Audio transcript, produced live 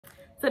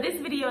So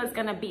this video is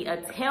gonna be a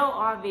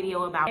tell-all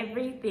video about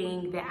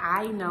everything that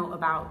I know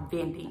about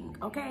vending,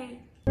 okay?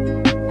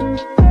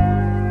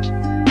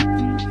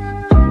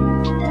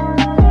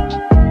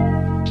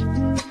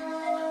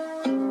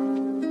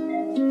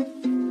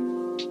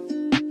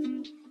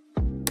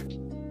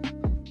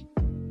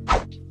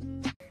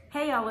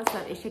 Hey y'all, what's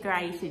up? It's your girl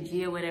Iesha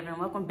G or whatever, and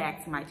welcome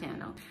back to my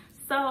channel.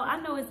 So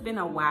I know it's been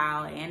a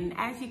while, and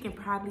as you can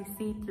probably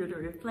see through the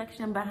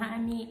reflection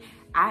behind me,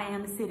 I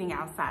am sitting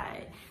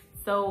outside.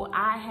 So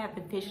I have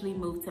officially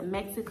moved to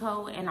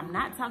Mexico, and I'm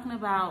not talking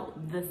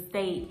about the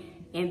state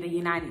in the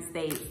United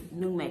States,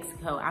 New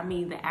Mexico. I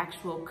mean the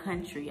actual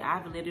country.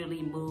 I've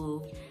literally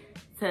moved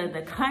to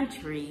the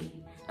country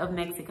of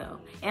Mexico.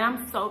 And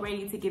I'm so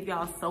ready to give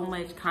y'all so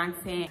much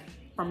content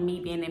from me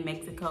being in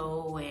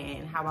Mexico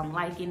and how I'm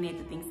liking it,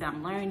 the things that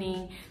I'm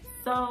learning.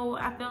 So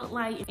I felt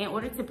like in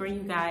order to bring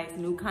you guys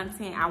new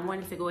content, I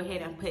wanted to go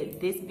ahead and put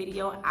this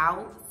video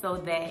out so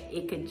that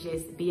it could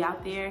just be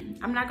out there.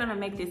 I'm not gonna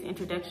make this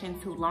introduction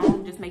too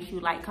long. Just make sure you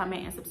like,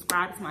 comment, and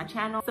subscribe to my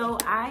channel. So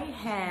I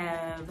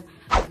have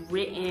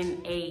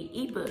written a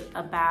ebook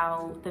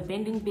about the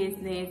vending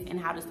business and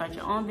how to start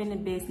your own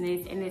vending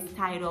business, and it's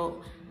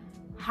titled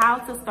How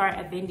to Start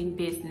a Vending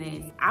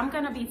Business. I'm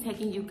gonna be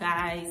taking you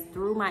guys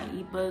through my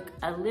ebook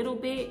a little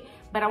bit,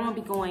 but I won't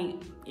be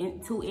going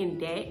too in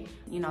depth.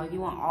 You know, if you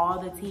want all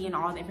the tea and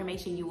all the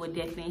information, you would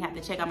definitely have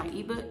to check out my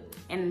ebook,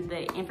 and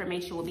the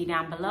information will be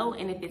down below.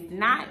 And if it's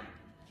not,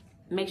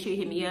 make sure you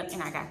hit me up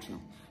and I got you.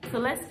 So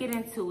let's get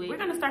into it. We're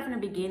gonna start from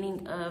the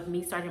beginning of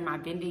me starting my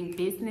vending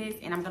business,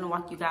 and I'm gonna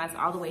walk you guys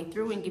all the way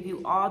through and give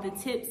you all the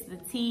tips, the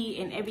tea,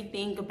 and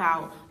everything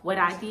about what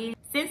I did.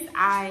 Since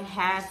I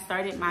have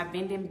started my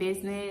vending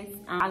business,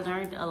 I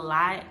learned a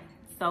lot.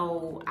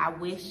 So I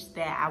wish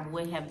that I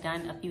would have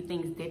done a few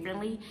things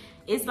differently.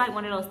 It's like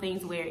one of those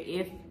things where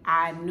if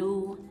I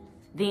knew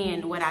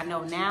then what I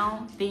know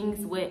now,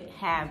 things would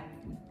have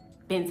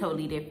been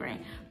totally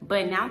different.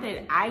 But now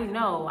that I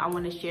know, I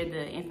want to share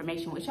the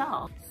information with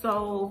y'all.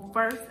 So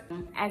first,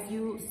 as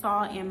you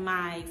saw in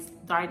my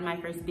starting my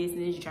first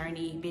business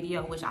journey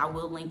video, which I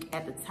will link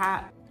at the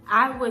top,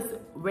 I was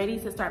ready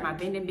to start my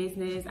vending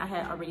business. I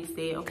had already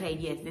said, okay,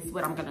 yes, this is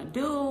what I'm gonna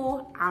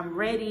do. I'm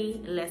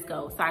ready, let's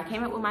go. So I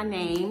came up with my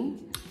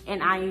name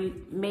and I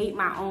made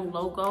my own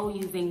logo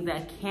using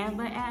the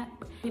Canva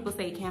app. People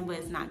say Canva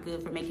is not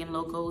good for making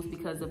logos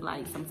because of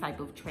like some type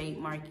of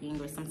trademarking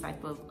or some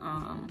type of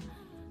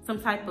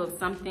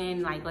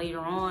something like later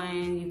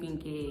on you can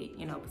get,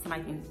 you know,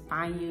 somebody can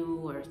find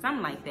you or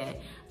something like that.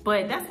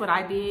 But that's what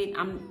I did.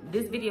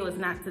 This video is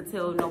not to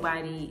tell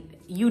nobody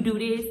you do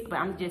this, but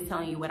I'm just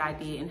telling you what I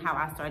did and how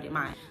I started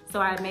mine.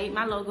 So I made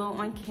my logo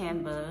on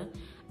Canva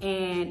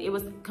and it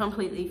was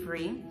completely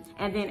free.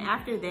 And then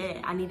after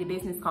that, I needed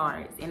business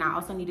cards and I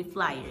also needed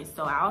flyers.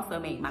 So I also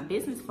made my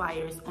business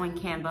flyers on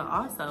Canva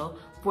also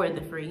for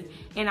the free.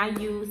 And I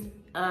used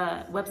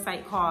a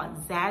website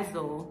called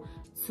Zazzle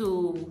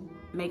to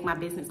make my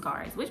business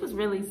cards, which was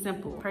really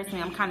simple.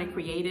 Personally, I'm kind of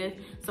creative,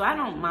 so I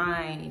don't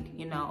mind,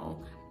 you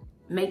know,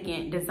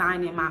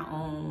 designing my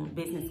own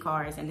business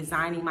cards and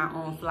designing my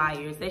own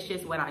flyers. That's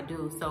just what I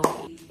do, so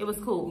it was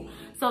cool.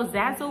 So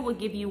Zazzle will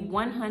give you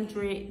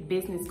 100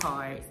 business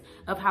cards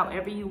of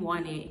however you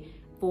want it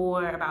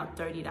for about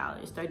 $30,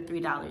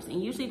 $33.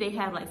 And usually they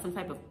have like some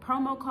type of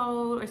promo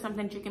code or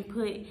something that you can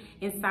put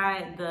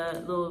inside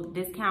the little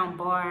discount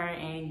bar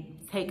and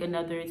take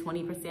another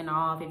 20%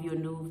 off if you're a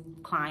new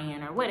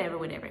client or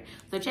whatever.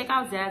 So check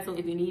out Zazzle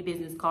if you need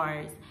business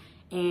cards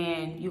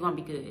and you're gonna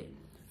be good.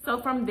 So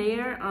from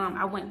there,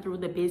 I went through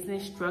the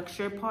business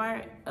structure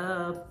part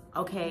of,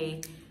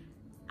 okay,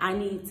 I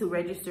need to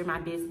register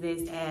my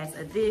business as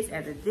a this,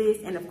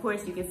 and of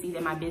course you can see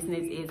that my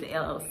business is an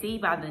LLC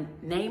by the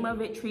name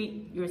of it,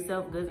 Treat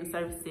Yourself Goods and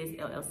Services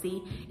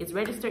LLC. It's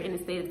registered in the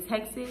state of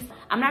Texas.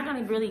 I'm not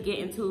gonna really get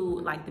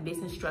into like the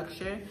business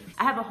structure.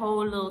 I have a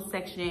whole little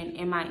section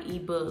in my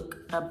ebook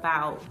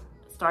about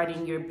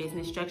starting your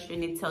business structure,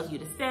 and it tells you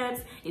the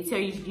steps, it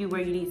tells you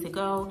where you need to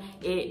go,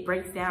 it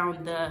breaks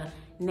down the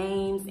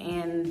names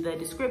and the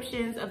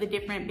descriptions of the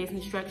different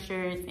business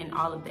structures and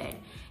all of that.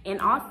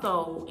 And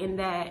also in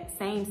that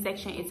same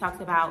section, it talks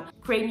about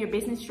creating your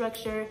business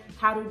structure,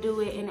 how to do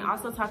it, and it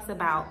also talks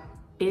about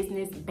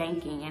business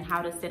banking and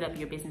how to set up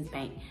your business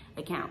bank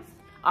account.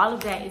 All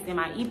of that is in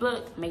my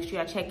ebook. Make sure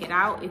y'all check it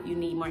out if you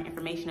need more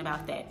information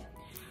about that.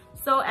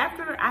 So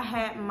after I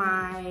had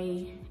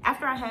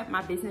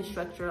my business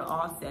structure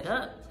all set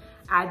up,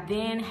 I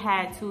then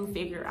had to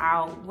figure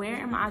out where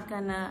am I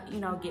gonna, you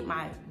know, get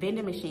my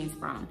vending machines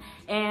from.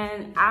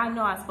 And I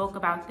know I spoke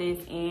about this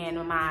in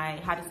my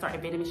How to Start a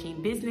Vending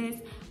Machine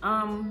Business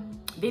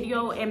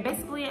video. And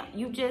basically,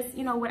 you just,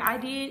 you know, what I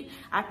did,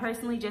 I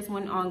personally just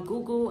went on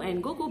Google,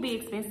 and Google be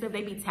expensive.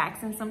 They be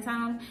taxing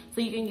sometimes.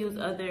 So you can use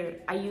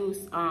I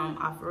use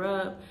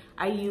OfferUp,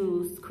 I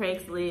use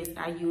Craigslist,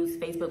 I use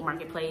Facebook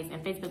Marketplace,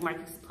 and Facebook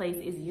Marketplace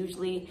is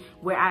usually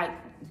where I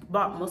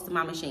bought most of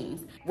my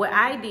machines. What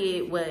I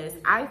did was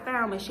I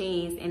found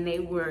machines and they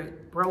were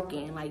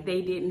broken. Like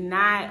they did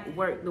not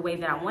work the way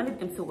that I wanted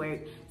them to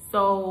work.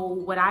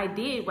 So what I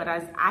did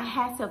was I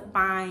had to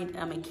find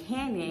a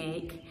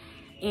mechanic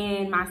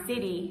in my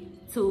city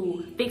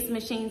to fix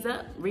machines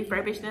up,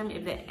 refurbish them,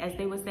 as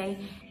they would say,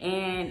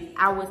 and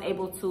I was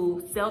able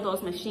to sell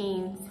those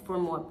machines for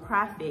more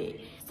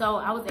profit. So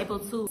I was able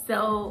to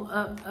sell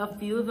a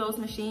few of those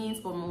machines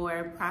for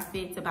more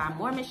profit to buy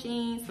more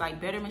machines, like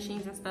better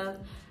machines and stuff.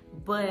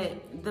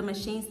 But the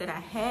machines that I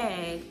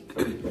had,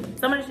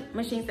 some of the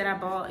machines that I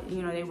bought,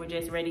 you know, they were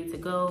just ready to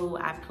go.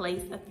 I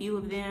placed a few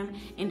of them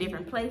in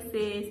different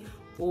places,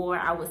 or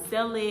I would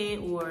sell it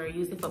or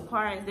use it for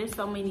parts. There's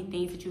so many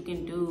things that you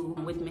can do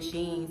with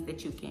machines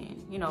that you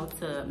can, you know,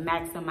 to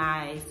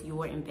maximize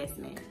your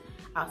investment.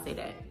 I'll say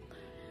that.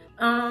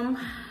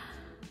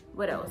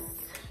 What else?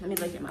 Let me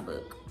look at my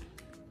book.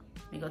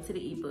 Let me go to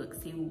the ebook,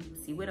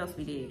 see what else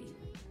we did.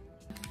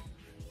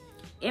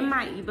 In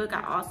my ebook,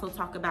 I also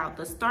talk about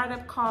the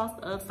startup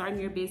cost of starting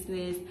your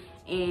business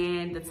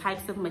and the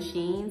types of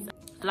machines.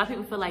 A lot of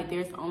people feel like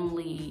there's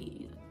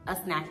only a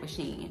snack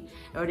machine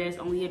or there's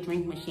only a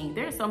drink machine.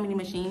 There are so many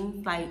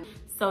machines,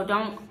 so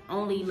don't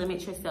only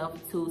limit yourself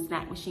to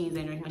snack machines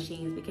and drink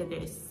machines, because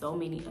there's so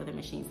many other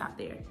machines out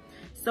there.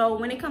 So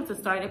when it comes to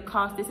startup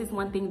costs, this is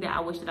one thing that I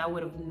wish that I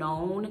would have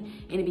known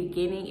in the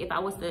beginning. If I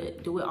was to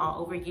do it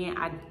all over again,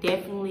 I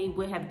definitely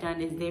would have done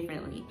this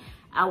differently.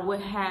 I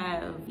would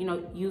have, you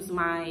know, used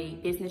my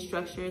business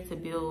structure to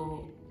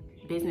build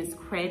business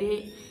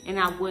credit, and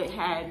I would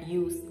have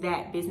used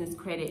that business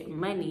credit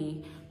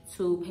money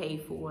to pay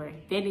for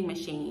vending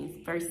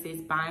machines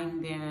versus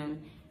buying them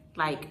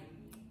like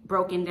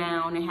broken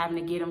down and having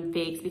to get them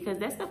fixed, because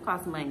that stuff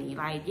costs money.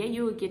 Like, yeah,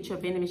 you would get your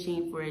vending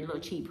machine for a little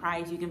cheap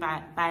price. You can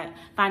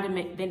find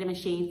a vending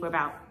machine for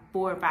about $400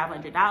 or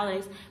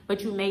 $500,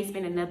 but you may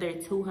spend another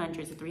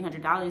 $200 to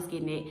 $300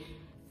 getting it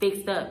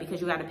fixed up,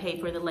 because you got to pay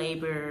for the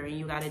labor and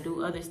you got to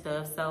do other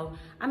stuff. So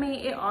I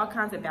mean, it all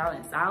kinds of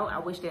balance out. I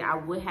wish that I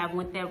would have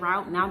went that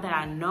route. Now that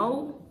I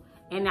know,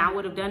 and I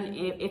would have done,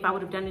 if I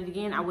would have done it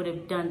again, I would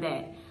have done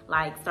that,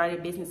 like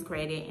started business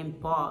credit and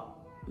bought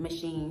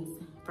machines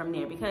from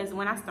there. Because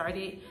when I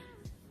started,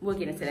 we'll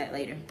get into that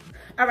later.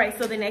 All right,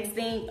 so the next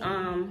thing,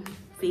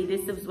 see,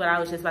 this is what I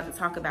was just about to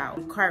talk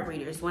about, card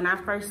readers. When I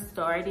first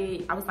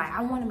started, I was like,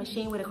 I want a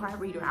machine with a card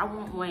reader. I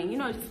want one, you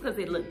know, just because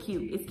it looked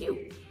cute. It's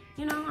cute.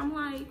 You know, I'm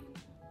like,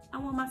 I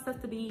want my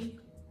stuff to be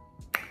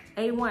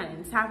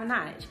A1, top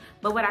notch.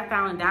 But what I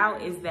found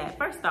out is that,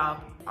 first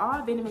off,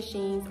 all vending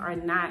machines are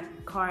not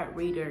card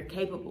reader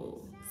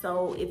capable.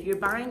 So if you're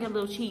buying a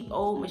little cheap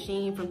old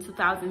machine from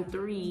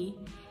 2003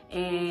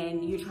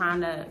 and you're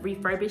trying to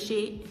refurbish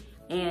it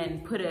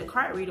and put a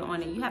card reader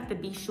on it, you have to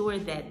be sure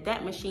that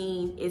that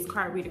machine is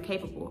card reader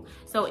capable.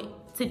 So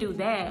to do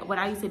that, what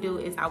I used to do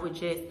is I would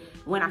just,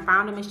 when I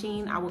found a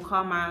machine, I would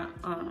call my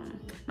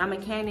my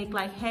mechanic,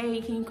 like,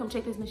 hey, can you come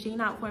check this machine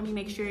out for me?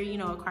 Make sure, you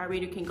know, a card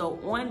reader can go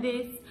on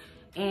this.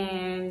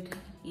 And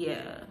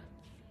yeah,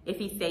 if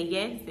he say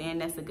yes, then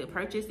that's a good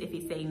purchase. If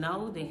he say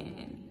no,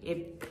 then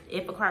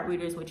if a card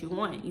reader is what you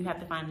want, you have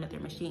to find another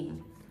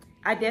machine.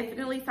 I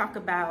definitely talk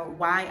about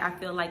why I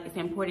feel like it's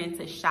important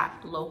to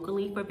shop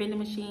locally for vending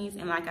machines.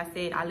 And like I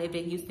said, I live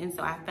in Houston,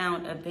 so I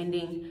found a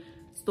vending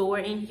store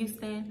in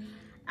Houston.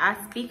 I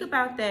speak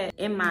about that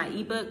in my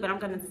ebook, but I'm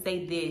gonna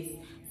say this.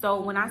 So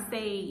when I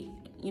say,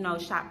 you know,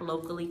 shop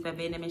locally for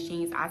vending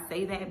machines, I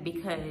say that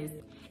because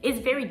it's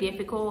very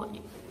difficult.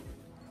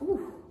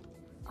 Ooh,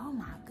 oh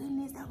my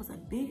goodness, that was a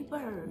big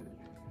bird,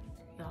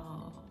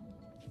 y'all.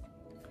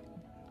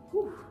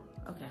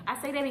 Okay,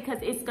 I say that because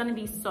it's gonna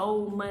be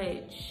so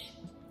much,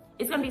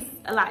 it's gonna be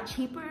a lot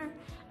cheaper.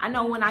 I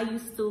know when I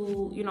used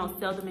to, you know,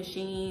 sell the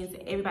machines,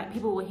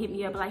 people would hit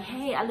me up like,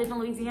 hey, I live in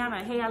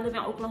Louisiana. Hey, I live in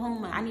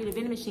Oklahoma. I need a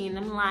vending machine.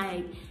 And I'm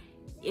like,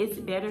 it's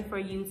better for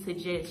you to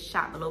just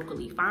shop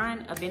locally.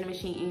 Find a vending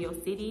machine in your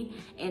city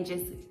and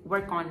just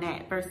work on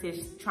that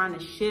versus trying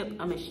to ship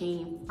a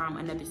machine from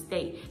another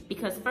state.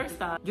 Because first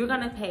off, you're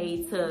gonna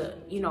pay to,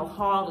 you know,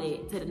 haul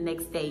it to the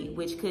next state,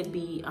 which could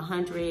be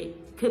hundreds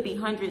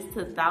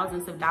to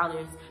thousands of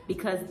dollars,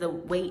 because the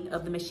weight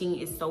of the machine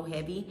is so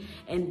heavy,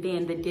 and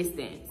then the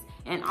distance.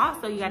 And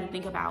also you got to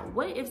think about,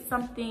 what if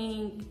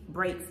something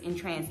breaks in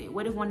transit?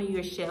 What if one of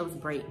your shelves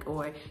break,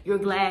 or your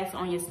glass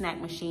on your snack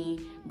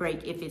machine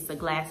break if it's a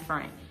glass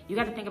front? You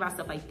got to think about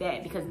stuff like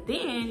that, because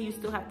then you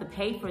still have to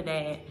pay for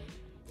that.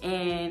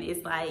 And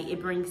it's like, it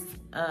brings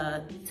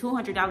a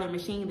 $200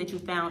 machine that you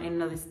found in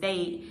another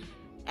state,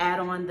 add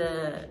on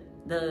the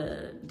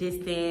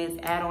distance,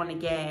 add on the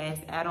gas,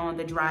 add on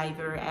the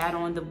driver, add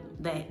on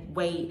that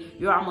weight,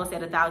 you're almost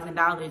at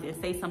 $1,000. And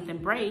say something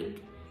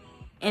break,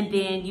 and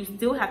then you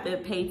still have to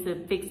pay to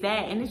fix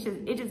that, and it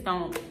just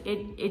don't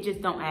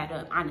add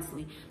up,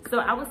 honestly. So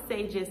I would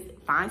say just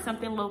find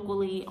something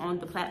locally on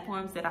the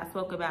platforms that I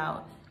spoke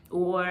about,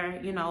 or,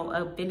 you know,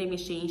 a vending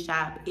machine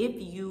shop. If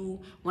you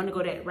want to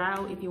go that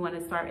route, if you want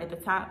to start at the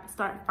top,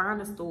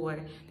 find a store.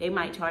 They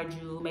might charge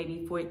you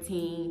maybe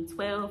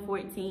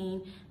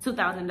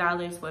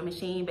 $2,000 for a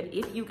machine. But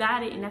if you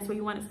got it and that's where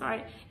you want to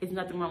start, there's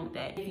nothing wrong with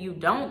that. If you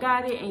don't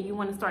got it and you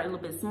want to start a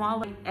little bit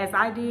smaller, as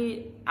I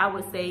did, I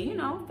would say, you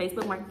know,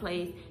 Facebook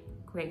Marketplace,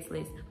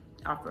 Craigslist,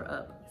 offer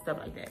up, stuff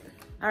like that.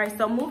 All right,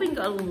 so moving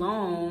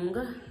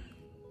along,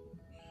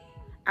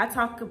 I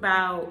talk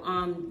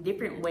about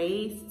different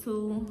ways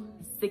to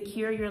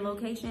secure your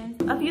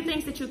locations. A few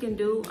things that you can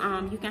do.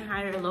 You can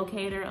hire a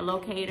locator. A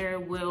locator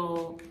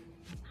will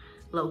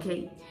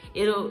locate.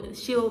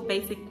 She'll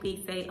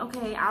basically say,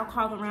 okay, I'll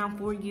call around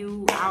for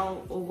you,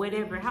 or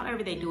whatever,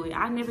 however they do it.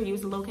 I never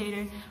used a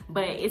locator,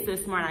 but it's a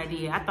smart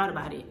idea. I thought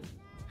about it.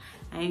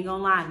 I ain't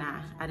gonna lie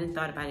now. I just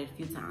thought about it a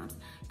few times.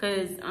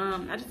 Cause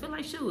I just feel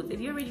like, shoot, if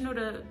you already know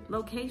the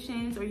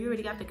locations or you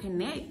already got the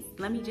connects,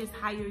 let me just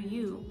hire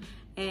you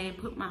and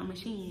put my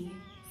machine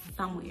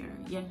somewhere.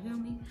 You feel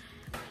me?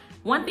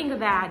 One thing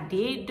that I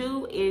did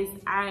do is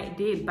I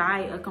did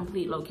buy a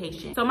complete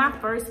location. So my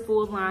first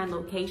full line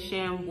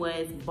location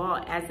was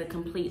bought as a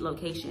complete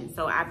location.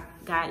 So I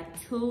got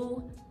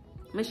 2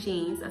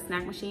 machines, a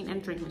snack machine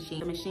and a drink machine.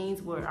 The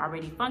machines were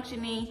already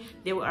functioning.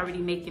 They were already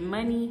making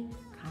money,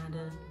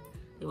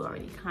 They were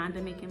already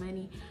making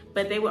money,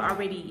 but they were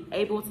already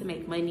able to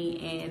make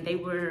money and they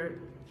were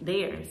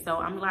there. So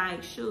I'm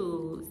like,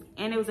 shoes.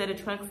 And it was at a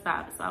truck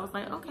stop. So I was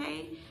like,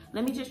 okay,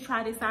 let me just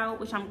try this out,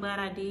 which I'm glad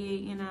I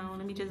did, you know,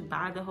 let me just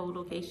buy the whole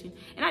location.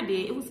 And I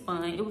did, it was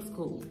fun, it was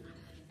cool.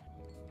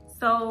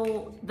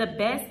 So the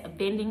best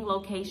vending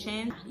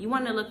location, you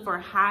want to look for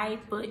high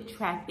foot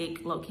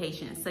traffic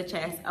locations, such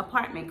as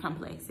apartment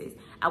complexes.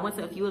 I went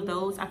to a few of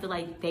those. I feel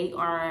like they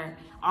are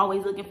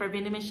always looking for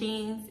vending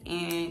machines,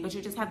 but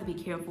you just have to be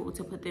careful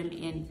to put them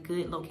in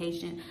good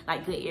location,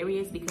 like good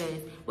areas, because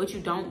what you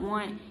don't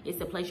want is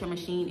to place your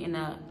machine in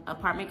an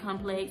apartment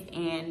complex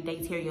and they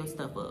tear your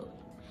stuff up.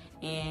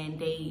 And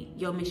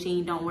your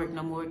machine don't work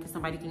no more because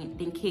somebody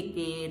then kicked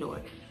it, or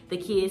the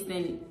kids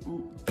then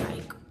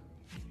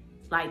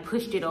like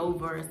pushed it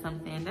over or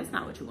something. That's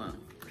not what you want.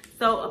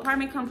 So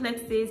apartment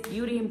complexes,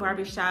 beauty and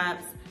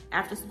barbershops,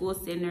 after school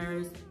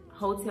centers,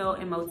 hotel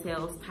and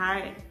motels,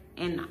 tire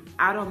and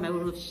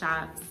automotive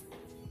shops,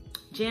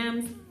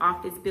 gyms,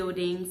 office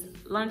buildings,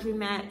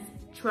 laundromats,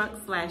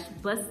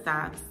 truck/bus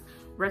stops,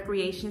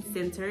 recreation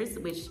centers,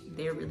 which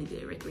they're really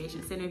good.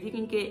 Recreation center.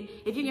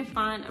 If you can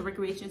find a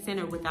recreation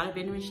center without a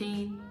vending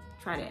machine,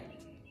 try that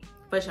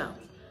for sure.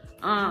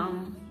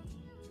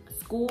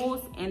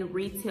 Schools and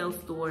retail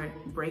store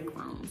break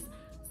rooms.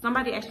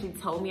 Somebody actually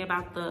told me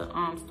about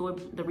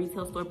the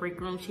retail store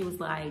break room. She was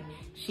like,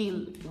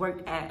 she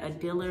worked at a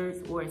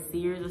Dillard's or a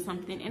Sears or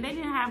something, and they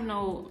didn't have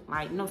no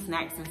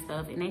snacks and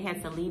stuff, and they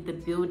had to leave the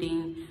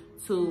building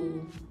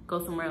to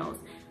go somewhere else.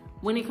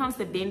 When it comes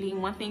to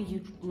vending, one thing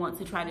you want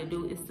to try to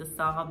do is to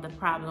solve the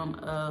problem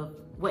of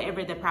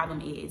whatever the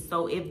problem is.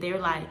 So if they're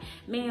like,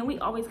 man, we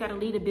always got to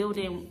leave the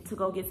building to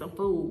go get some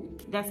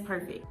food, that's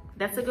perfect.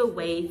 That's a good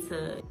way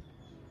to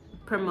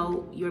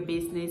promote your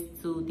business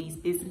to these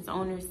business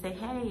owners. Say,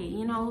 hey,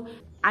 you know,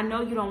 I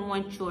know you don't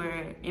want your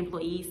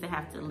employees to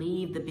have to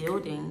leave the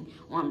building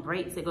on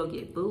break to go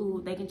get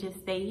food. They can just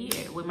stay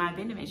here with my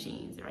vending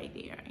machines right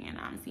there. You know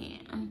what I'm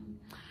saying?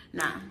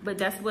 Nah, but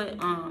that's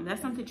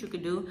something you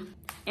could do.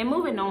 And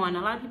moving on,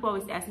 a lot of people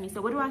always ask me,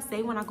 so what do I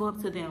say when I go up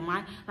to them?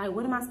 Like,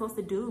 what am I supposed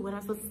to do? What am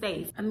I supposed to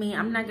say? I mean,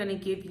 I'm not gonna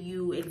give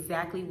you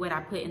exactly what I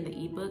put in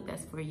the ebook.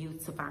 That's for you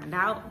to find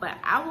out. But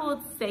I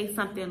will say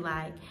something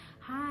like,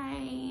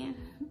 hi,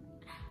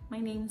 my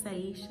name's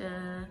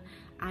Iesha.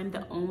 I'm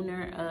the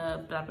owner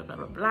of blah, blah, blah,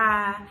 blah,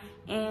 blah.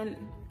 And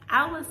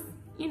I was,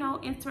 you know,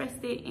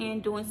 interested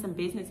in doing some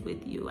business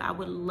with you. I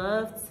would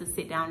love to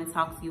sit down and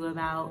talk to you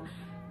about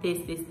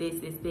this,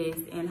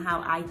 and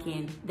how I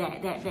can,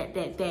 that.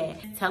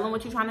 Tell them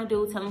what you're trying to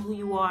do. Tell them who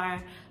you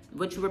are,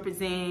 what you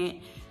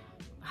represent,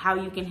 how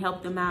you can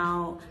help them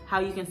out, how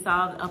you can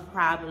solve a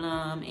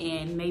problem.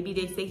 And maybe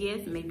they say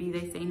yes, maybe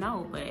they say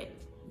no, but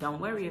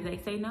don't worry, if they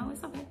say no,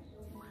 it's okay.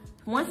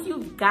 Once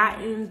you've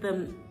gotten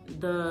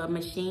the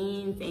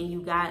machines and you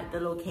got the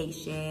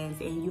locations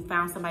and you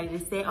found somebody to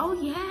say, oh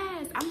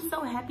yes, I'm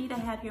so happy to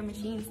have your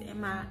machines in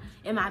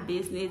my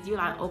business, you're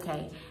like,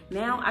 okay,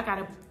 now I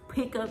gotta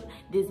pick up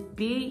this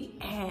big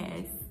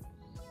ass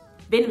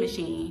vending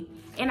machine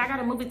and I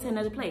gotta move it to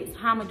another place.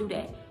 How am I do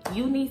that?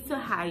 You need to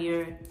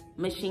hire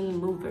machine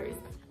movers.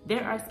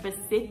 There are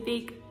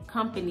specific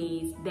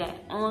companies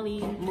that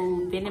only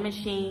move vending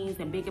machines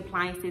and big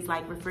appliances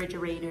like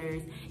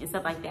refrigerators and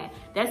stuff like that.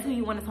 That's who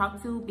you want to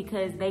talk to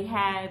because they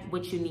have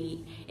what you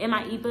need. In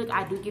my ebook,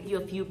 I do give you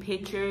a few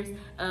pictures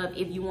of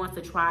if you want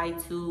to try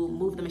to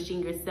move the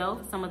machine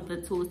yourself, some of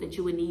the tools that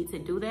you would need to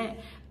do that.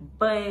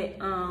 But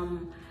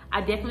I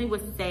definitely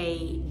would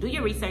say do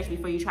your research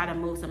before you try to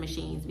move some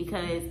machines,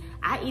 because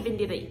I even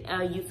did a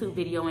YouTube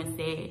video and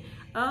said,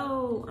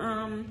 oh,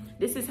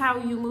 this is how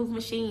you move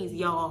machines,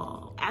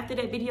 y'all. After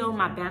that video,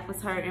 my back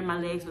was hurting, my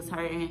legs was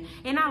hurting,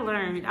 and I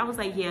learned. I was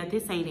like, yeah,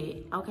 this ain't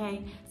it,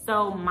 okay?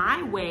 So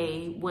my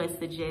way was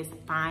to just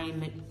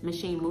find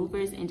machine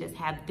movers and just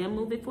have them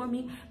move it for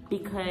me,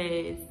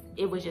 because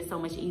it was just so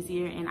much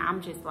easier. And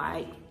I'm just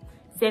like,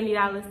 $70,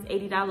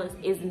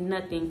 $80 is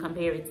nothing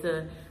compared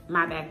to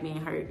my back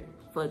being hurt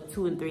for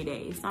 2 and 3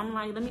 days. So I'm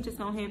like, let me just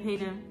go ahead and pay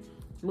them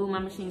move my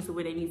machines to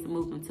where they need to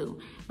move them to.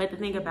 But the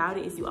thing about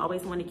it is you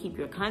always want to keep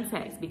your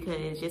contacts,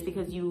 because just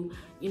because you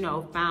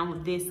know,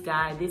 found this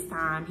guy this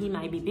time, he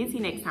might be busy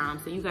next time.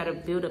 So you got to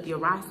build up your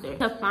roster.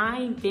 To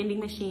find vending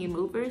machine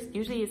movers,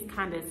 usually it's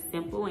kind of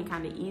simple and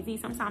kind of easy.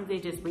 Sometimes they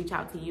just reach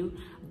out to you.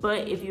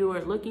 But if you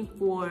are looking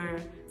for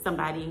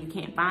somebody and you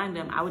can't find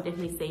them, I would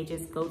definitely say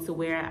just go to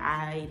where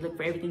I look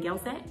for everything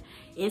else at,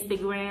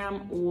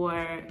 Instagram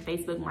or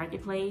Facebook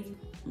Marketplace.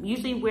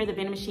 Usually where the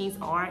vending machines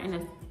are in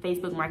the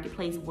Facebook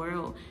Marketplace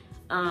world,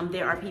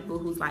 there are people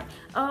who's like,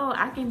 oh,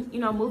 I can, you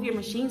know, move your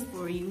machines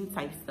for you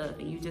type stuff.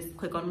 And you just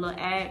click on a little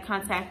ad,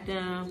 contact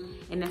them,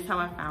 and that's how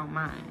I found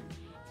mine.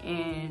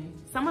 And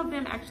some of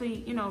them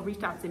actually, you know,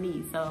 reached out to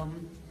me. So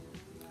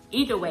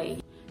either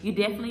way, you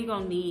definitely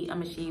gonna need a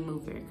machine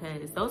mover,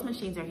 because those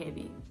machines are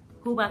heavy.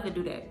 Who about to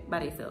do that by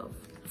themselves?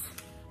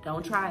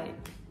 Don't try it,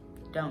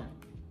 don't.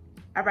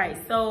 All right,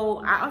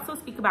 so I also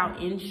speak about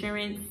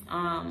insurance,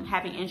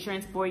 having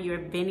insurance for your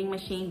vending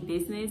machine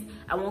business.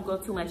 I won't go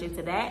too much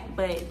into that,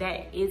 but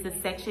that is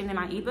a section in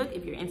my ebook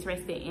if you're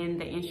interested in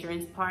the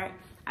insurance part.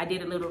 I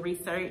did a little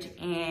research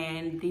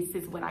and this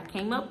is what I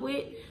came up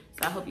with.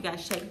 So I hope you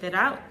guys check that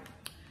out.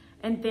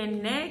 And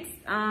then next,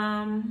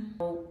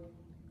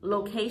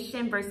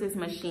 location versus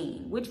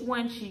machine. Which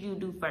one should you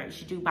do first?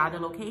 Should you buy the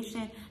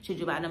location? Should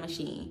you buy the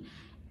machine?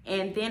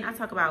 And then I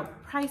talk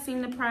about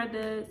pricing the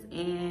products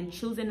and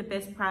choosing the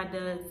best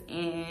products,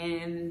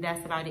 and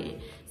that's about it.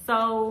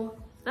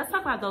 So let's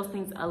talk about those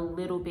things a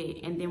little bit,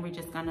 and then we're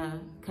just gonna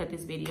cut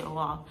this video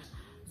off.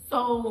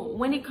 So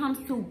when it comes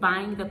to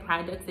buying the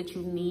products that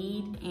you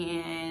need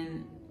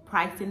and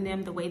pricing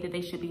them the way that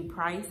they should be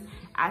priced,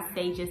 I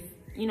say just,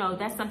 you know,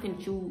 that's something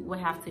that you will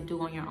have to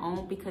do on your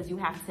own, because you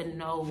have to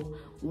know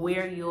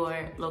where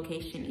your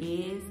location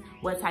is,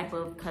 what type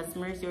of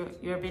customers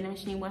your vending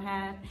machine will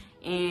have,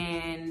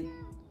 and,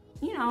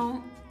 you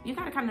know, you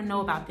gotta kind of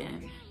know about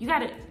them. You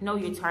gotta know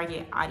your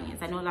target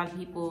audience. I know a lot of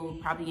people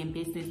probably in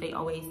business, they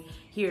always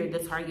hear the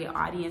target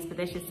audience, but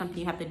that's just something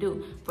you have to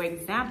do. For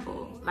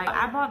example, like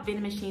I bought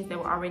vending machines that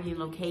were already in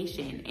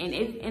location, and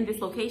in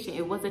this location,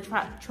 it was a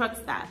truck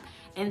stop.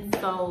 And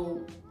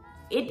so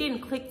it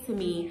didn't click to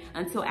me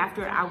until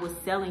after I was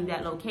selling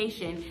that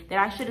location that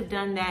I should have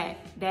done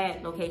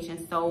that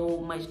location so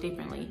much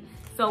differently.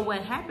 So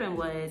what happened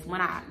was,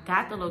 when I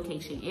got the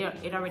location,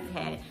 it already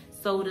had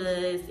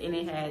sodas and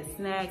it had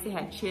snacks, it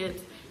had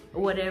chips,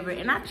 or whatever.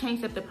 And I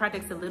changed up the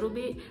products a little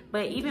bit,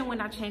 but even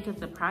when I changed up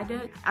the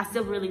product, I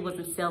still really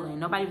wasn't selling.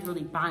 Nobody was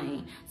really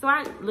buying. So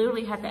I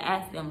literally had to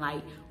ask them,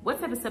 like,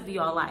 what type of stuff do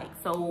y'all like?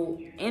 So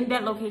in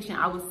that location,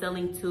 I was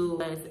selling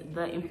to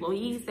the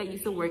employees that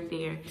used to work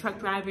there, truck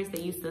drivers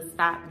that used to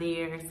stop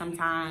there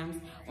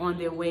sometimes on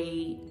their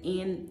way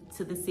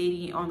into the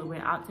city, on the way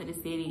out to the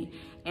city.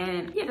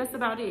 And yeah, that's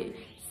about it.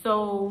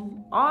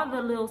 So all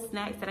the little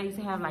snacks that I used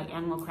to have, like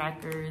animal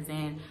crackers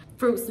and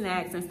fruit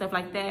snacks and stuff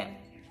like that,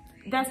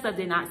 that stuff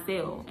did not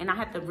sell. And I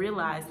had to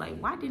realize, like,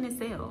 why didn't it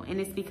sell? And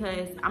it's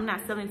because I'm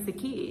not selling to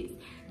kids.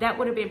 That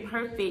would have been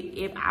perfect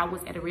if I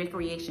was at a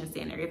recreation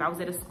center, if I was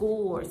at a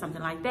school or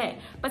something like that.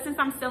 But since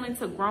I'm selling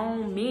to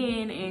grown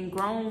men and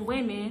grown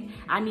women,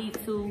 I need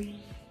to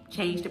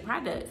change the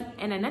product.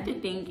 And another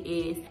thing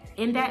is,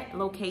 in that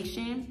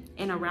location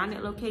and around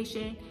that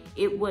location,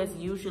 it was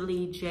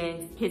usually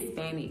just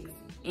Hispanics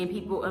and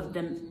people of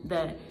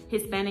the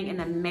Hispanic and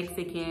the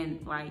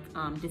Mexican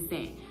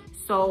descent.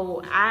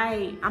 So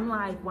I'm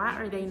like, why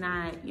are they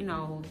not, you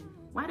know,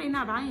 why are they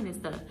not buying this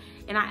stuff?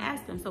 And I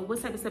asked them, so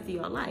what type of stuff do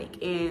y'all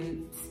like?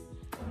 And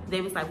they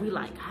was like, we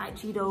like hot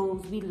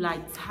Cheetos, we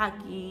like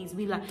Takis,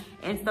 we like,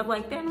 and stuff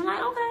like that. And I'm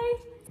like,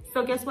 okay.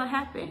 So guess what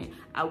happened?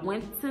 I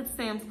went to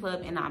Sam's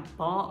Club and I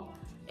bought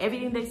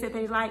everything they said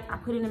they liked. I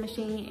put it in the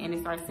machine and it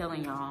started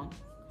selling, y'all.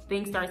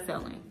 Things start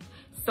selling.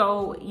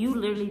 So you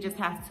literally just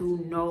have to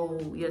know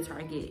your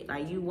target.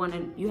 Like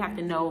you have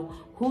to know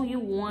who you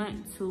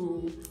want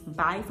to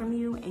buy from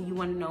you, and you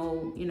want to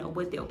know, you know,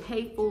 what they'll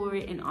pay for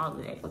it and all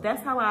of that. But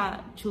that's how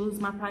I choose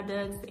my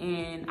products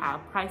and I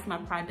price my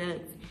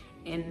products,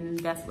 and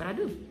that's what I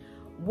do.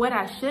 What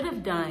I should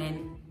have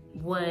done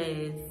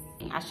was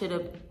I should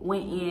have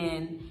went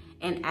in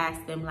and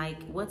asked them,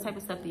 like, what type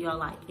of stuff do y'all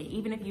like? And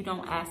even if you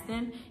don't ask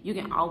them, you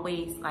can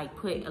always like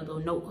put a little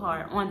note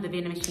card on the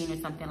vending machine or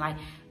something like,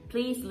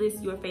 please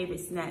list your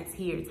favorite snacks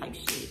here type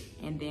shit,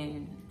 and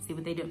then see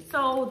what they do.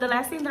 So the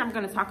last thing that I'm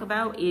gonna talk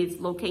about is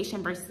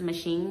location versus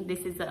machine. This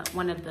is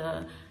one of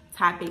the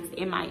topics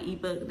in my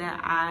ebook that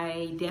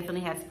I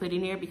definitely had to put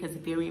in there because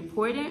it's very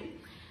important.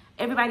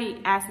 Everybody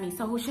asked me,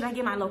 so should I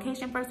get my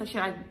location first or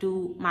should I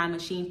do my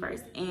machine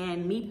first?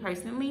 And me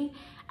personally,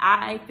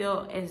 I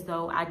feel as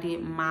though I did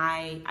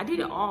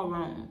it all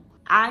wrong.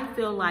 I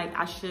feel like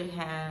I should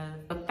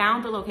have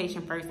found the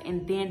location first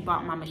and then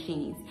bought my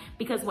machines.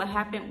 Because what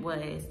happened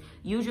was,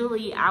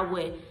 usually I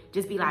would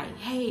just be like,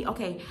 hey,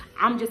 okay,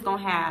 I'm just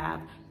gonna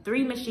have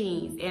 3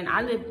 machines. And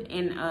I lived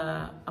in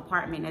an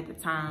apartment at the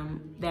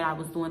time that I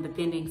was doing the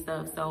vending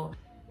stuff. So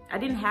I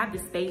didn't have the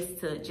space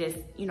to just,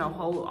 you know,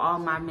 hold all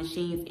my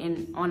machines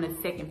on a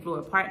second floor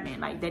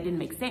apartment. Like, that didn't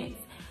make sense.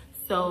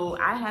 So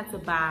I had to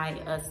buy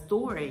a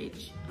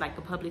storage, like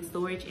a public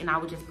storage, and I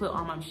would just put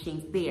all my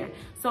machines there.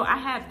 So I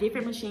have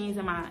different machines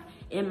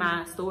in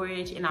my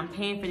storage, and I'm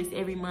paying for this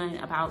every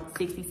month about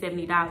 $60,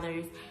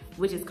 $70,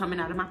 which is coming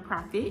out of my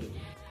profit.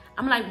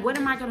 I'm like, what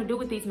am I gonna do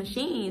with these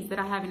machines that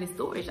I have in the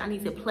storage? I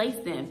need to place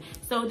them.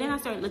 So then I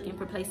started looking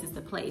for places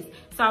to place.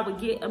 So I would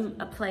get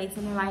a place,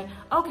 and they're like,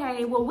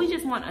 okay, well, we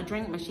just want a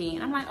drink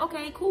machine. I'm like,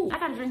 okay, cool, I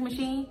got a drink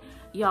machine.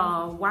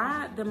 Y'all,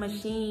 why the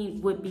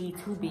machine would be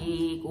too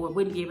big, or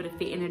wouldn't be able to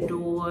fit in a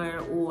door,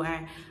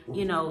 or,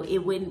 you know, it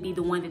wouldn't be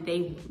the one that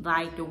they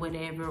liked or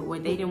whatever, or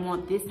they didn't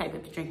want this type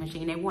of drink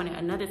machine, they wanted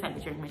another type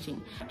of drink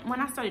machine. When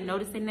I started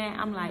noticing that,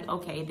 I'm like,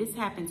 okay, this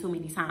happened too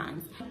many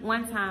times.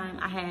 One time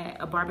I had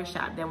a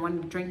barbershop that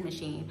wanted a drink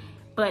machine,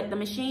 but the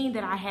machine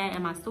that I had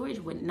in my storage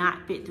would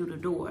not fit through the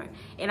door.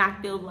 And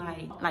I feel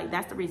like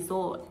that's the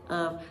result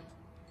of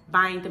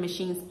buying the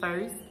machines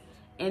first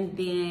and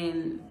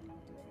then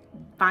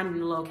finding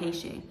the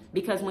location.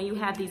 Because when you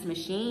have these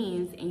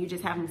machines and you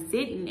just have them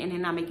sitting and they're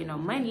not making no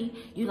money,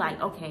 you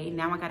like, okay,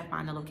 now I gotta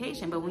find a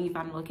location. But when you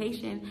find a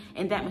location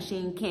and that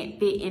machine can't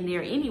fit in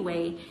there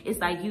anyway, it's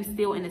like you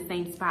still in the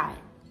same spot.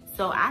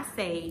 So I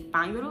say,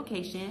 find your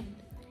location,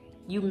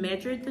 you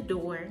measure the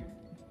door,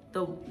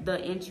 the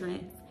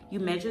entrance, you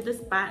measure the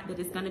spot that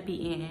it's gonna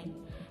be in,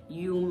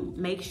 you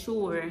make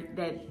sure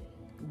that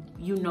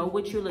you know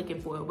what you're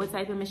looking for, what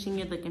type of machine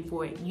you're looking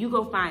for. You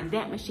go find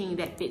that machine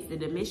that fits the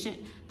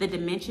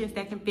dimensions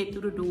that can fit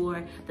through the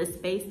door, the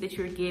space that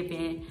you're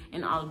given,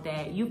 and all of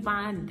that. You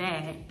find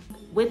that.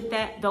 With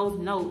those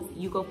notes,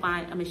 you go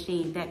find a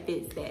machine that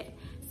fits that.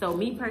 So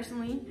me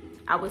personally,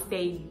 I would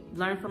say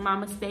learn from my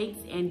mistakes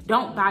and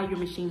don't buy your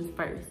machines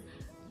first.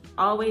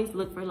 Always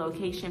look for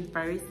location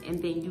first,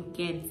 and then you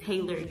can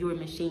tailor your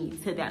machine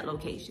to that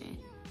location.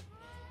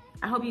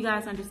 I hope you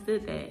guys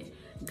understood that.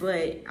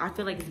 But I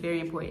feel like it's very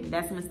important.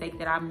 That's a mistake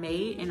that I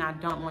made, and I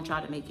don't want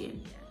y'all to make it.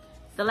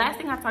 The last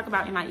thing I talk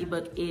about in my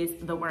ebook is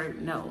the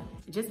word no.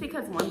 Just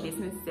because one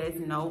business says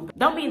no,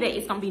 don't mean that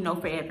it's gonna be no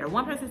forever.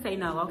 One person say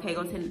no, okay,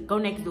 go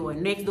next door.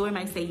 Next door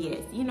might say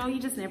yes. You know, you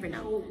just never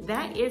know.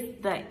 That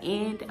is the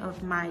end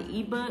of my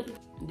ebook.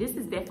 This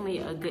is definitely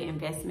a good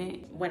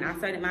investment. When I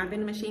started my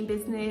vending machine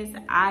business,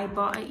 I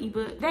bought an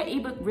ebook. That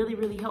ebook really,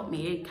 really helped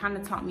me. It kind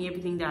of taught me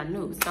everything that I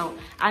knew. So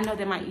I know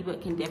that my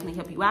ebook can definitely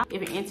help you out.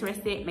 If you're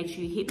interested, make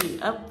sure you hit me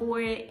up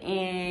for it.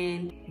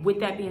 And with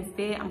that being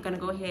said, I'm gonna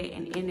go ahead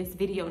and end this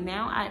video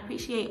now. I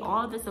appreciate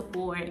all the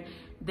support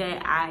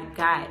that I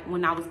got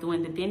when I was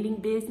doing the vending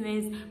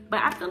business.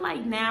 But I feel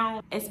like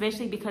now,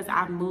 especially because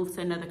I've moved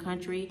to another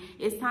country,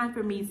 it's time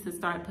for me to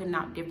start putting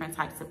out different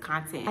types of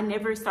content. I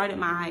never started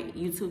my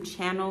YouTube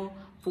channel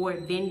for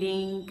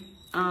vending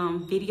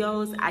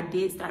videos. I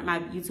did start my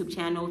YouTube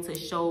channel to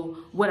show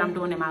what I'm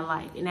doing in my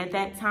life. And at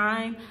that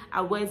time, I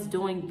was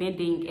doing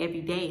vending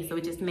every day, so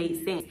it just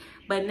made sense.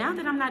 But now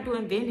that I'm not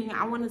doing vending,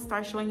 I want to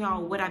start showing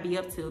y'all what I be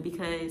up to,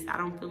 because I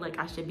don't feel like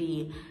I should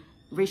be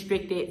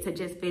restricted to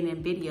just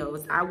vending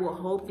videos. I will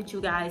hope that you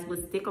guys will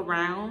stick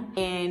around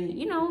and,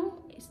 you know,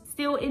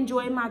 still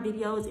enjoy my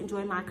videos,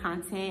 enjoy my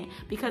content,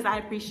 because I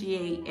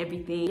appreciate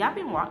everything. Y'all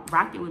been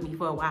rocking with me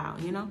for a while,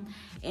 you know,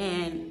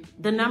 and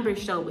the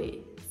numbers show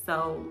it.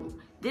 So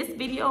this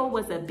video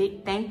was a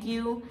big thank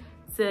you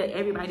to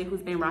everybody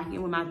who's been rocking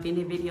with my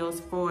vending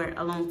videos for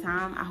a long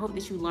time. I hope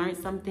that you learned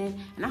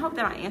something, and I hope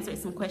that I answered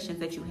some questions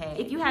that you had.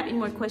 If you have any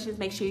more questions,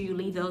 make sure you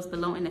leave those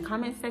below in the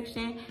comment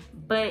section.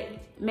 But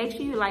make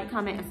sure you like,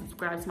 comment, and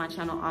subscribe to my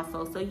channel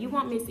also, so you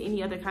won't miss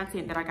any other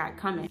content that I got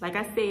coming. Like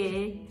I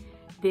said,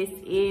 this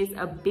is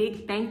a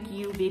big thank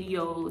you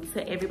video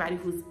to everybody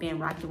who's been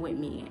rocking with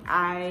me.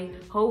 I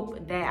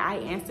hope that I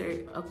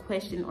answered a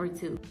question or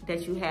two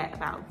that you had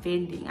about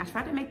vending. I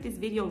tried to make this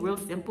video real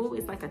simple.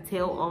 It's like a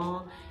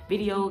tell-all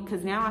video,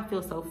 because now I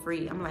feel so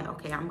free. I'm like,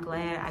 okay, I'm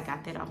glad I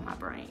got that off my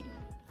brain.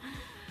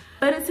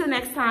 But until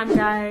next time,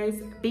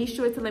 guys, be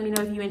sure to let me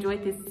know if you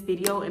enjoyed this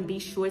video, and be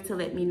sure to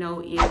let me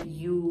know if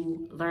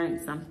you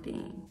learned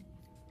something.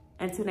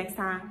 Until next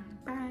time,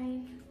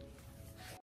 bye.